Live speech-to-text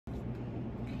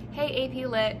Hey AP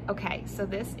Lit. Okay, so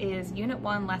this is Unit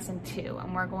 1, Lesson 2,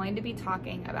 and we're going to be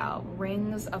talking about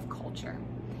rings of culture.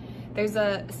 There's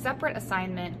a separate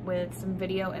assignment with some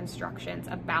video instructions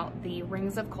about the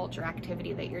rings of culture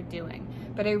activity that you're doing,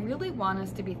 but I really want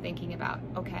us to be thinking about,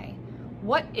 okay,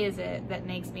 what is it that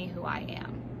makes me who I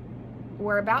am?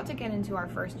 We're about to get into our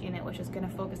first unit, which is going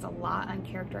to focus a lot on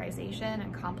characterization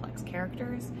and complex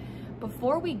characters.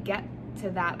 Before we get to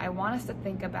that, I want us to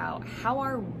think about, how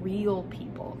are real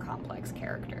people complex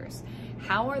characters?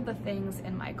 How are the things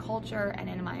in my culture and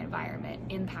in my environment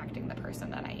impacting the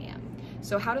person that I am?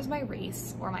 So how does my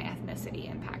race or my ethnicity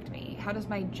impact me? How does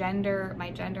my gender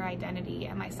identity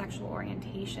and my sexual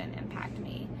orientation impact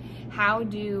me? How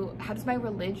does my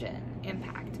religion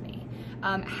impact me?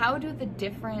 How do the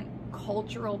different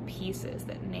cultural pieces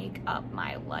that make up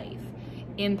my life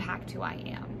impact who I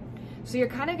am? So you're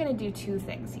kind of going to do two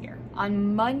things here.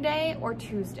 On Monday or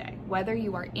Tuesday, whether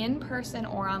you are in person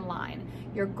or online,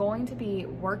 you're going to be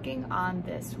working on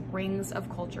this rings of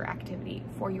culture activity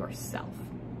for yourself.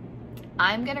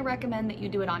 I'm going to recommend that you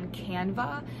do it on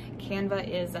Canva. Canva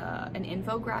is an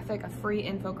infographic, a free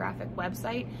infographic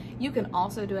website. You can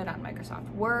also do it on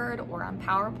Microsoft Word or on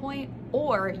PowerPoint,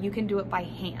 or you can do it by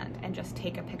hand and just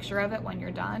take a picture of it when you're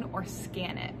done, or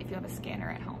scan it if you have a scanner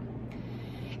at home.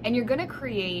 And you're going to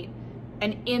create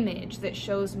an image that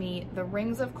shows me the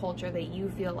rings of culture that you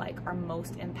feel like are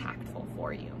most impactful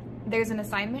for you. There's an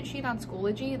assignment sheet on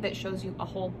Schoology that shows you a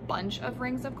whole bunch of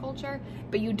rings of culture,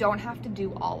 but you don't have to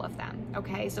do all of them,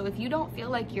 okay? So if you don't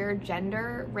feel like your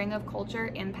gender ring of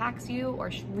culture impacts you or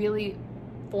really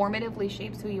formatively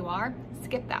shapes who you are,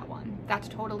 skip that one. That's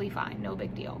totally fine, no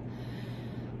big deal.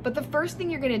 But the first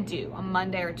thing you're gonna do on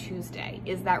Monday or Tuesday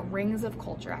is that rings of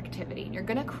culture activity. And you're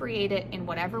gonna create it in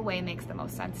whatever way makes the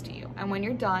most sense to you. And when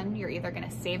you're done, you're either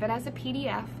gonna save it as a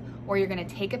PDF, or you're gonna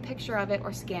take a picture of it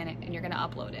or scan it and you're gonna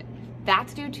upload it.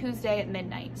 That's due Tuesday at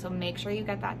midnight, so make sure you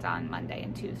get that done Monday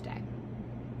and Tuesday.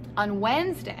 On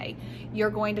Wednesday, you're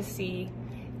going to see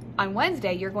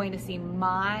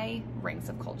my rings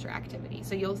of culture activity.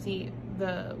 So you'll see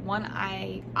the one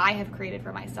I have created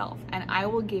for myself, and I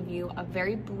will give you a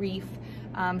very brief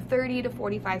 30 to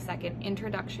 45 second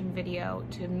introduction video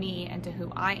to me and to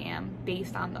who I am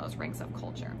based on those rings of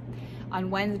culture. On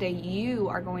Wednesday, you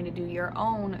are going to do your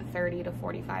own 30 to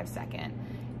 45 second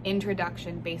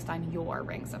introduction based on your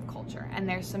rings of culture. And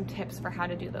there's some tips for how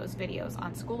to do those videos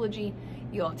on Schoology.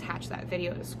 You'll attach that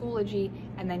video to Schoology,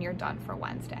 and then you're done for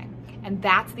Wednesday. And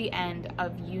that's the end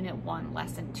of Unit 1,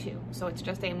 Lesson 2. So it's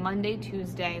just a Monday,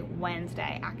 Tuesday,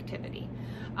 Wednesday activity.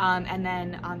 And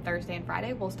then on Thursday and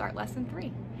Friday, we'll start Lesson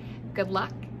 3. Good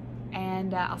luck,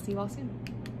 and I'll see you all soon.